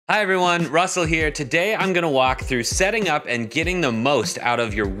Hi everyone, Russell here. Today I'm going to walk through setting up and getting the most out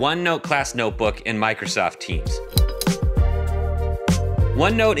of your OneNote Class Notebook in Microsoft Teams.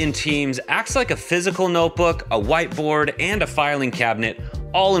 OneNote in Teams acts like a physical notebook, a whiteboard, and a filing cabinet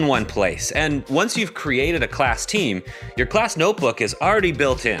all in one place. And once you've created a class team, your class notebook is already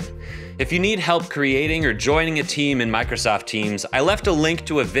built in. If you need help creating or joining a team in Microsoft Teams, I left a link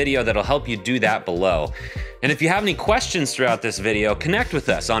to a video that'll help you do that below. And if you have any questions throughout this video, connect with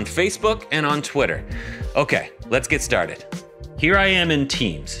us on Facebook and on Twitter. Okay, let's get started. Here I am in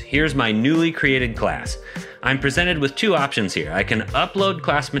Teams. Here's my newly created class. I'm presented with two options here. I can upload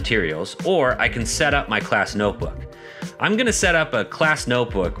class materials, or I can set up my class notebook. I'm gonna set up a class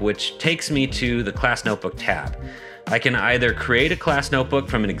notebook, which takes me to the class notebook tab. I can either create a class notebook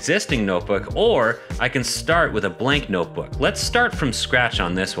from an existing notebook, or I can start with a blank notebook. Let's start from scratch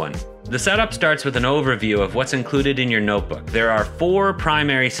on this one. The setup starts with an overview of what's included in your notebook. There are 4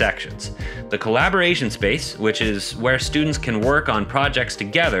 primary sections. The collaboration space, which is where students can work on projects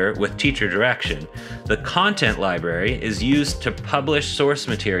together with teacher direction. The content library is used to publish source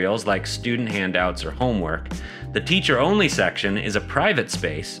materials like student handouts or homework. The teacher-only section is a private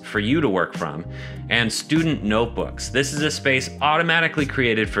space for you to work from. And student notebooks. This is a space automatically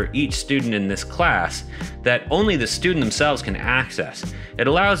created for each student in this class that only the student themselves can access. It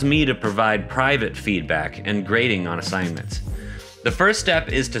allows me to provide private feedback and grading on assignments. The first step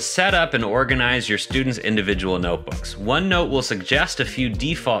is to set up and organize your students' individual notebooks. OneNote will suggest a few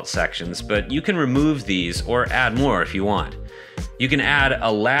default sections, but you can remove these or add more if you want. You can add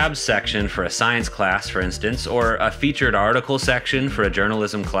a lab section for a science class, for instance, or a featured article section for a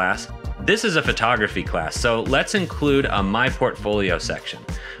journalism class. This is a photography class, so let's include a My Portfolio section,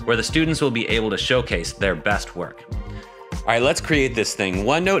 where the students will be able to showcase their best work. All right, let's create this thing.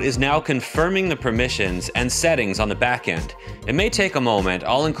 OneNote is now confirming the permissions and settings on the back end. It may take a moment.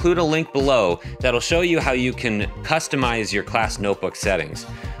 I'll include a link below that'll show you how you can customize your class notebook settings.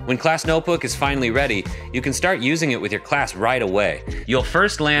 When Class Notebook is finally ready, you can start using it with your class right away. You'll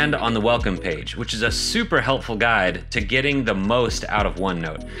first land on the welcome page, which is a super helpful guide to getting the most out of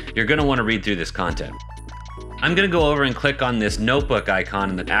OneNote. You're gonna wanna read through this content. I'm gonna go over and click on this notebook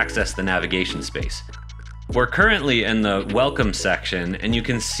icon and access the navigation space. We're currently in the welcome section, and you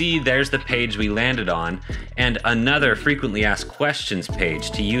can see there's the page we landed on and another frequently asked questions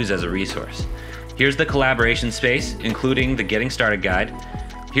page to use as a resource. Here's the collaboration space, including the getting started guide.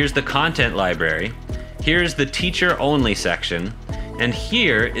 Here's the content library. Here's the teacher only section. And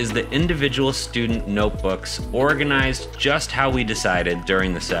here is the individual student notebooks organized just how we decided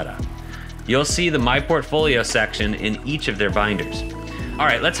during the setup. You'll see the My Portfolio section in each of their binders. All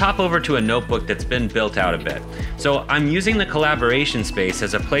right, let's hop over to a notebook that's been built out a bit. So I'm using the collaboration space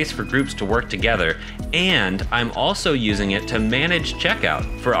as a place for groups to work together, and I'm also using it to manage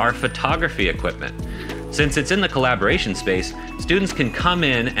checkout for our photography equipment. Since it's in the collaboration space, students can come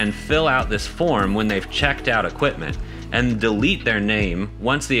in and fill out this form when they've checked out equipment, and delete their name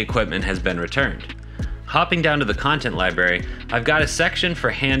once the equipment has been returned. Hopping down to the content library, I've got a section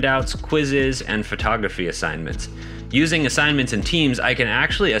for handouts, quizzes, and photography assignments. Using assignments in Teams, I can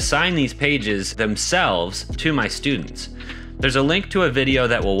actually assign these pages themselves to my students. There's a link to a video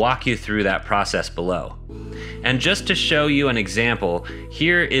that will walk you through that process below. And just to show you an example,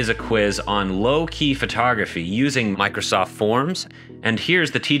 here is a quiz on low-key photography using Microsoft Forms, and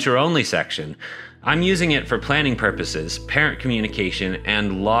here's the teacher-only section. I'm using it for planning purposes, parent communication,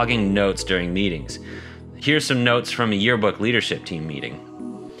 and logging notes during meetings. Here's some notes from a yearbook leadership team meeting.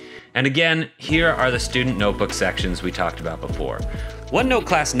 And again, here are the student notebook sections we talked about before. OneNote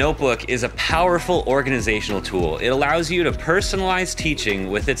Class Notebook is a powerful organizational tool. It allows you to personalize teaching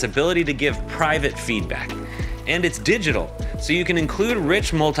with its ability to give private feedback. And it's digital, so you can include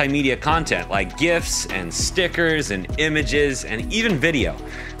rich multimedia content like GIFs and stickers and images and even video.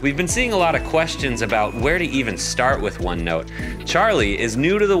 We've been seeing a lot of questions about where to even start with OneNote. Charlie is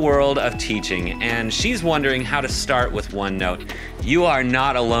new to the world of teaching, and she's wondering how to start with OneNote. You are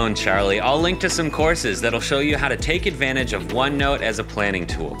not alone, Charlie. I'll link to some courses that'll show you how to take advantage of OneNote as a planning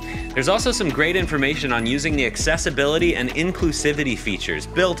tool. There's also some great information on using the accessibility and inclusivity features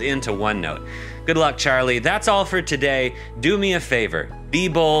built into OneNote. Good luck, Charlie. That's all for today. Do me a favor, be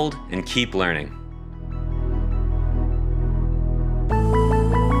bold and keep learning.